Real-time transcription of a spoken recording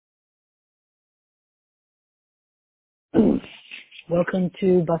Welcome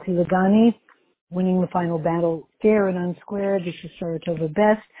to Basi Lagani, Winning the Final Battle, Fair and Unsquared. This is Saratova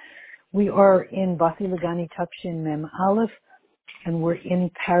Best. We are in Basi Lagani Takshin Mem Aleph, and we're in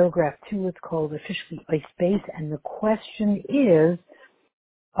paragraph 2. It's called Officially Ice Base, and the question is,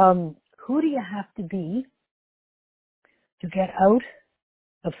 who do you have to be to get out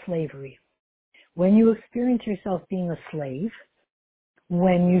of slavery? When you experience yourself being a slave,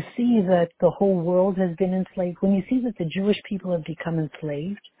 when you see that the whole world has been enslaved, when you see that the Jewish people have become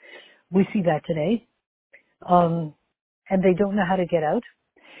enslaved, we see that today, and they don't know how to get out.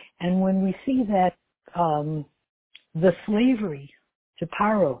 And when we see that the slavery to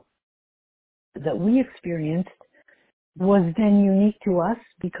Paro that we experienced was then unique to us,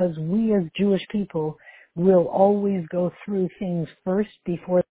 because we as Jewish people will always go through things first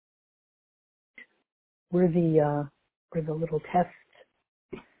before we're the little tests,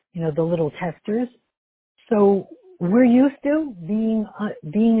 the little testers. So we're used to being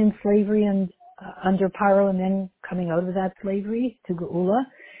in slavery and under Paro, and then coming out of that slavery to Geula.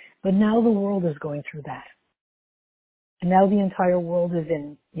 But now the world is going through that. And now the entire world is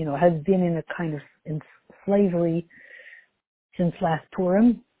has been in a kind of in slavery since last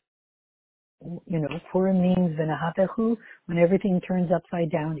Purim. Purim means Venahapechu, when everything turns upside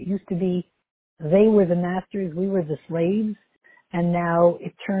down. It used to be they were the masters, we were the slaves, and now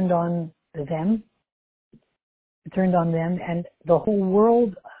it turned on them. It turned on them, and the whole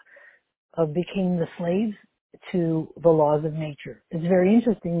world became the slaves to the laws of nature. It's very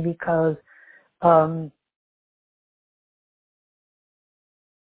interesting because and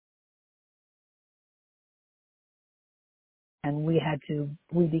we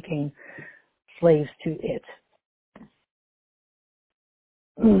became slaves to it.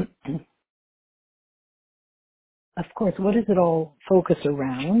 Of course, what does it all focus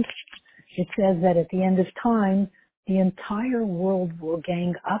around? It says that at the end of time, the entire world will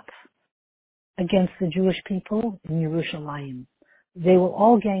gang up against the Jewish people in Yerushalayim. They will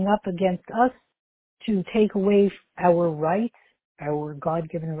all gang up against us to take away our rights, our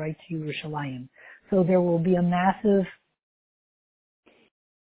God-given right to Yerushalayim. So there will be a massive,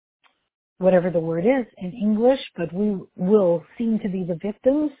 whatever the word is in English, but we will seem to be the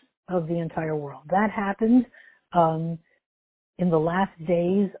victims of the entire world. That happened in the last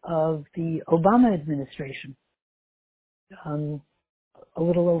days of the Obama administration, a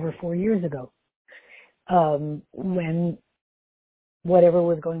little over 4 years ago, when whatever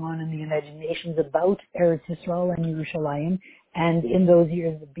was going on in the United Nations about Eretz Yisrael and Yerushalayim, and in those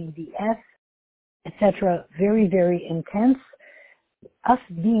years the BDS, etc., very, very intense. Us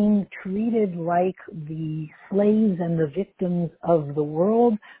being treated like the slaves and the victims of the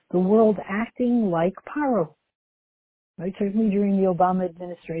world acting like Paro, right? Certainly during the Obama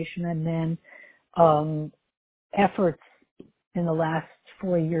administration, and then efforts in the last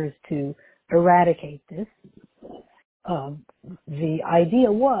 4 years to eradicate this. The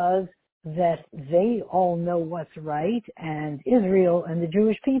idea was that they all know what's right, and Israel and the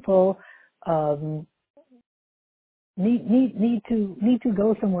Jewish people need to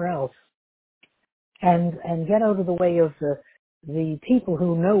go somewhere else and get out of the way of the people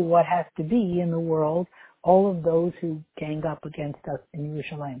who know what has to be in the world, all of those who gang up against us in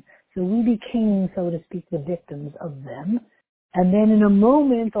Yerushalayim. So we became, so to speak, the victims of them. And then in a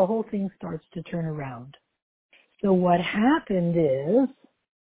moment, the whole thing starts to turn around. So what happened is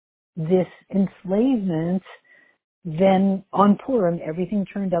this enslavement, then on Purim, everything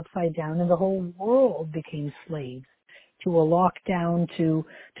turned upside down and the whole world became slaves to a lockdown, to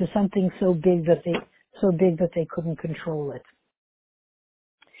something so big that they couldn't control it.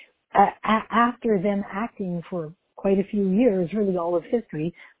 After them acting for quite a few years, really all of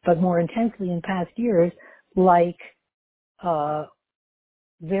history, but more intensely in past years, like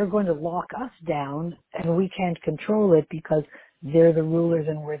they're going to lock us down and we can't control it because they're the rulers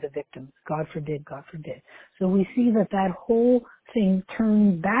and we're the victims. God forbid, God forbid. So we see that whole thing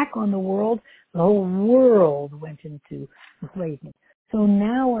turned back on the world. The whole world went into enslavement. So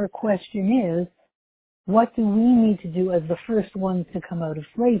now our question is, what do we need to do as the first ones to come out of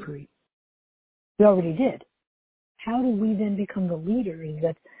slavery? We already did. How do we then become the leaders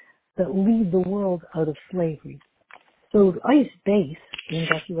that lead the world out of slavery? So the ice base, in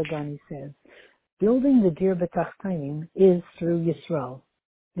Basi Lagani says, building the Dir B'Tachtonim is through Yisrael,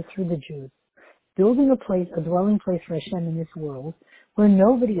 is through the Jews. Building a dwelling place for Hashem in this world, where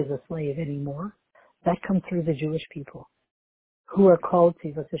nobody is a slave anymore, that comes through the Jewish people, who are called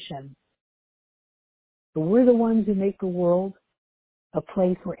Tzivos Hashem. So we're the ones who make the world a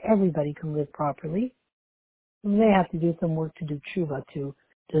place where everybody can live properly. They have to do some work to do tshuva to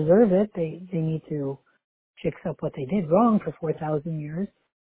deserve it. They need to fix up what they did wrong for 4,000 years,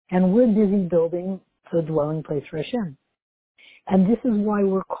 and we're busy building the dwelling place for Hashem. And this is why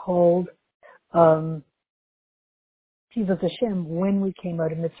we're called Tivas Hashem when we came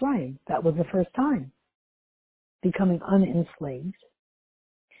out of Mitzrayim. That was the first time, becoming unenslaved.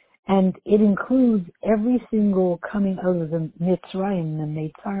 And it includes every single coming out of the Mitzrayim, the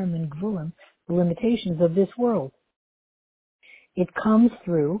Meitzarim and Gvulim, the limitations of this world. It comes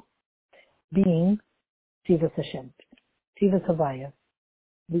through being Tivas Hashem, Tivas Havaya,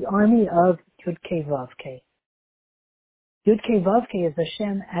 the army of Yud-Kei Vav-Kei. Yud-Kei Vav-Kei is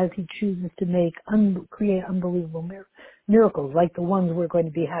Hashem as He chooses to create unbelievable miracles like the ones we're going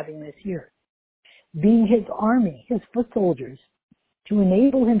to be having this year. Being His army, His foot soldiers, to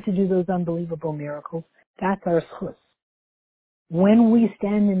enable Him to do those unbelievable miracles, that's our schus. When we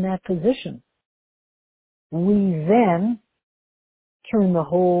stand in that position, we then turn the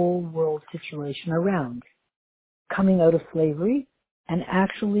whole world situation around, coming out of slavery and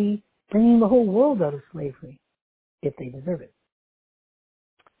actually bringing the whole world out of slavery, if they deserve it.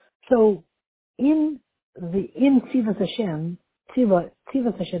 So, in Tivas Hashem, Tivas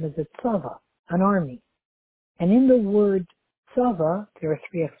Hashem is a tzava, an army. And in the word tzava, there are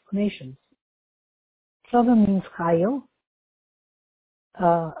three explanations. Tzava means chayil,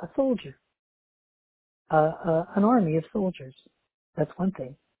 a soldier, an army of soldiers. That's one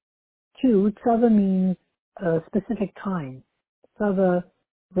thing. Two, tzava means a specific time. Tzava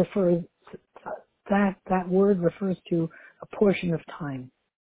refers, that word refers to a portion of time.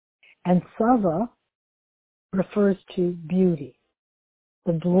 And tzava refers to beauty,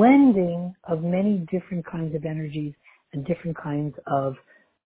 the blending of many different kinds of energies and different kinds of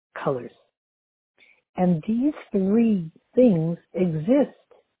colors. And these three things exist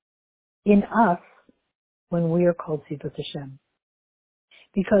in us when we are called Tivas Hashem.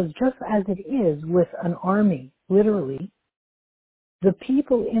 Because just as it is with an army, literally, the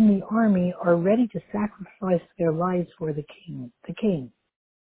people in the army are ready to sacrifice their lives for the king.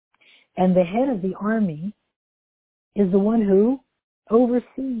 And the head of the army is the one who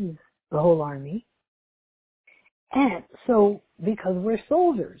oversees the whole army. And so, because we're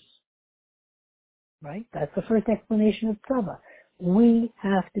soldiers, right? That's the first explanation of tzava. We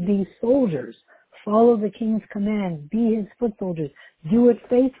have to be soldiers. Follow the king's commands. Be his foot soldiers. Do it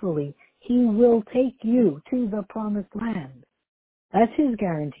faithfully. He will take you to the promised land. That's his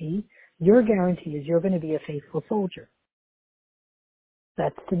guarantee. Your guarantee is you're going to be a faithful soldier.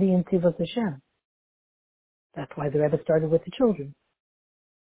 That's to be in Tivas Hashem. That's why the Rebbe started with the children.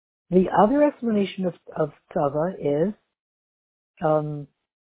 The other explanation of tzava is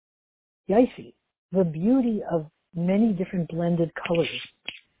Yaifi, the beauty of many different blended colors,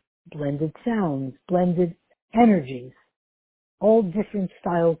 blended sounds, blended energies, all different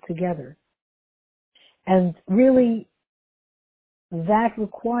styles together. And really, that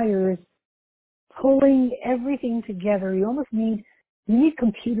requires pulling everything together. You need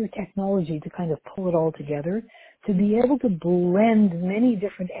computer technology to kind of pull it all together, to be able to blend many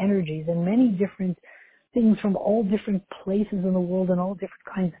different energies and many different things from all different places in the world and all different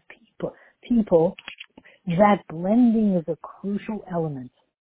kinds of people. That blending is a crucial element.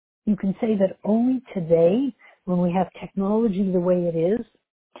 You can say that only today, when we have technology the way it is,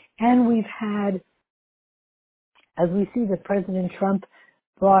 and we've had, as we see that President Trump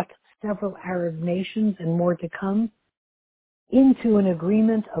brought several Arab nations and more to come into an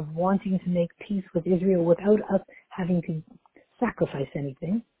agreement of wanting to make peace with Israel without us having to sacrifice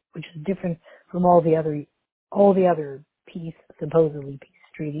anything, which is different from all the other supposedly peace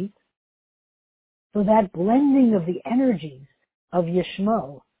treaties. So that blending of the energies of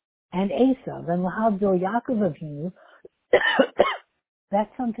Yishmo and Esav and Lahavdil Yaakov Avinu,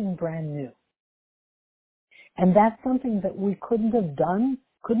 that's something brand new. And that's something that we couldn't have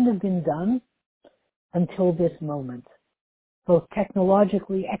been done until this moment, both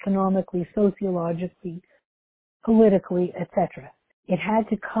technologically, economically, sociologically, politically, etc. It had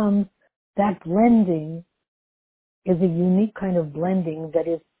to come, that blending is a unique kind of blending that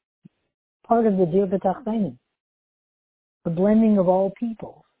is part of the Dir B'Tachtonim, the blending of all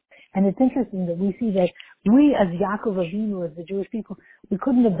peoples. And it's interesting that we see that we as Yaakov Avinu, as the Jewish people, we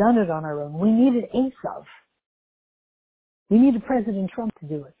couldn't have done it on our own. We needed Esav. We needed President Trump to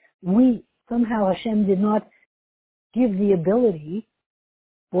do it. Somehow Hashem did not give the ability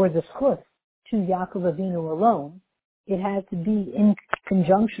for the schus to Yaakov Avinu alone. It had to be in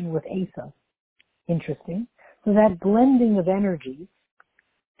conjunction with Esav. Interesting. So that blending of energies,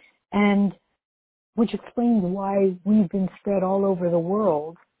 and which explains why we've been spread all over the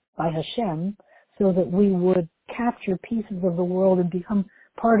world by Hashem, so that we would capture pieces of the world and become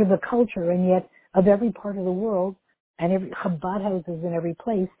part of the culture, and yet of every part of the world and every Chabad houses in every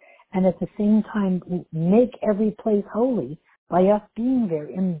place, and at the same time make every place holy by us being there,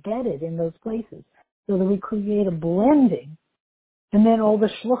 embedded in those places, so that we create a blending, and then all the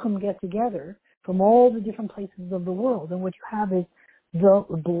shluchim get together from all the different places of the world, and what you have is the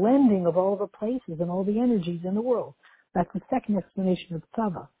blending of all the places and all the energies in the world. That's the second explanation of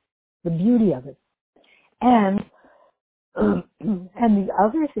tzava, the beauty of it. And the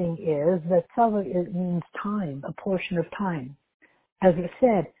other thing is that tzava means time, a portion of time. As I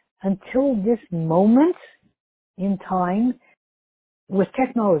said, until this moment in time, with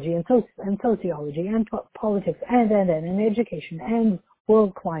technology and sociology and politics and education and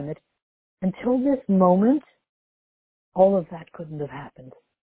world climate, until this moment, all of that couldn't have happened.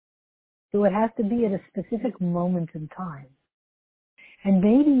 So it has to be at a specific moment in time. And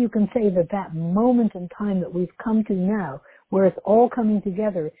maybe you can say that that moment in time that we've come to now, where it's all coming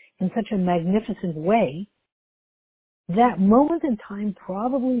together in such a magnificent way, that moment in time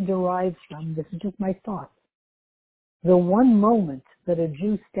probably derives from, this is just my thought, the one moment that a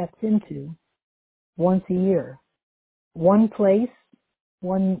Jew steps into once a year. One place,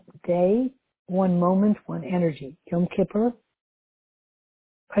 one day, one moment, one energy. Yom Kippur,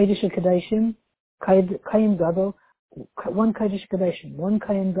 Kodesh HaKodashim, Kayim Gadol, one Kodesh HaKodashim, one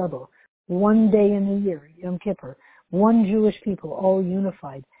Kayim Gadol, one day in the year, Yom Kippur, one Jewish people, all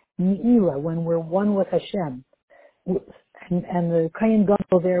unified. Ne'ilah, when we're one with Hashem. And the Kayim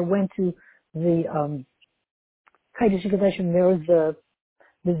Gadol there went to the Kodesh HaKodashim, there was the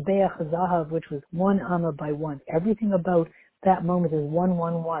Mizbeach HaZahav, which was one Amma by one. Everything about that moment is one,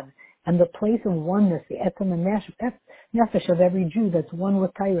 one, one. And the place of oneness, the etzem and nefesh of every Jew that's one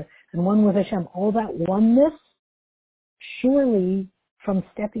with Torah and one with Hashem, all that oneness, surely from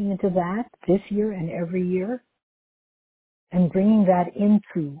stepping into that this year and every year and bringing that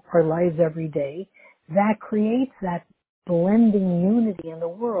into our lives every day, that creates that blending unity in the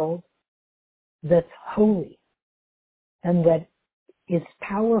world that's holy and that is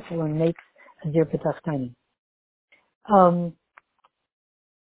powerful and makes a dir p'tachtani.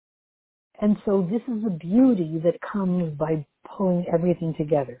 And so this is the beauty that comes by pulling everything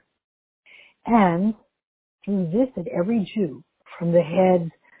together. And through this, that every Jew, from the heads,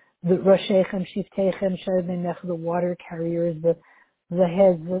 the Roshechem, Shiftechem, Shevbenech, the water carriers, the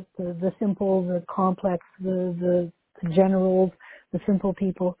heads, the simple, the complex, the generals, the simple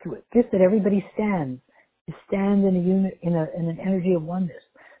people, through it. This, that everybody stands in a unit, in an energy of oneness.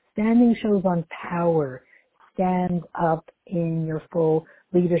 Standing shows on power. Stand up in your full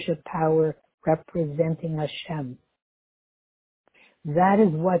leadership power, representing Hashem. That is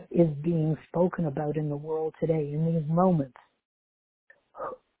what is being spoken about in the world today, in these moments.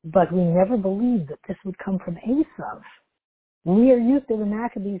 But we never believed that this would come from Esav. We are used to the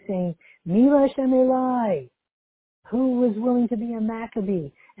Maccabees saying, Mila Hashem Elai. Who was willing to be a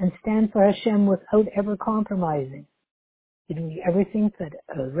Maccabee and stand for Hashem without ever compromising? Did we ever think that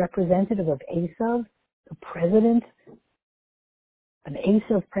a representative of Esav, the president, an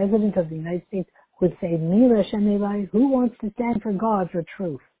Esav president of the United States, would say, Mila Hashem Elai, who wants to stand for God, for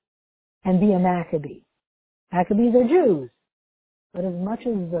truth, and be a Maccabee? Maccabees are Jews. But as much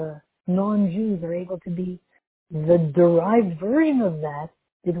as the non-Jews are able to be the derived version of that,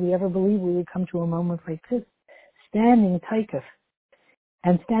 did we ever believe we would come to a moment like this? Standing taikaf,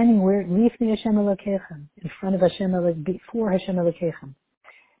 and standing where lifnei Hashem Elokechem, in front of Hashem, before Hashem Elokechem,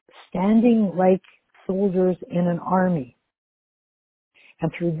 standing like soldiers in an army.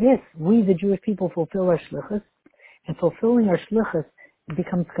 And through this, we, the Jewish people, fulfill our shlichus, and fulfilling our shlichus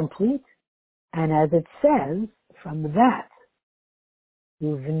becomes complete. And as it says, from that,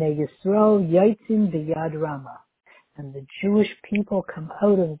 Uvnei Yisrael Yotzim B'Yad Rama, and the Jewish people come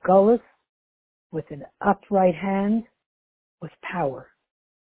out of Gullus with an upright hand, with power.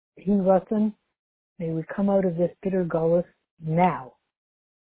 Hinrasan, may we come out of this bitter Gullus now,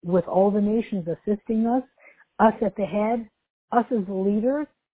 with all the nations assisting us at the head, us as the leaders,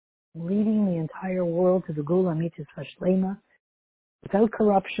 leading the entire world to the Gula Mitzvah Shlema, without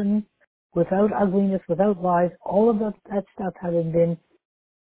corruption, without ugliness, without lies, all of that stuff having been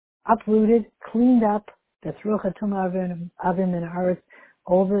uprooted, cleaned up, that's Rucha Tuma Avim and Aretz,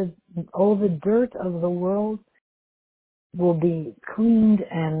 all the dirt of the world will be cleaned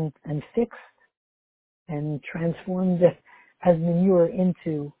and fixed and transformed as manure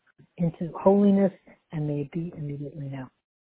into holiness, and may it be immediately now.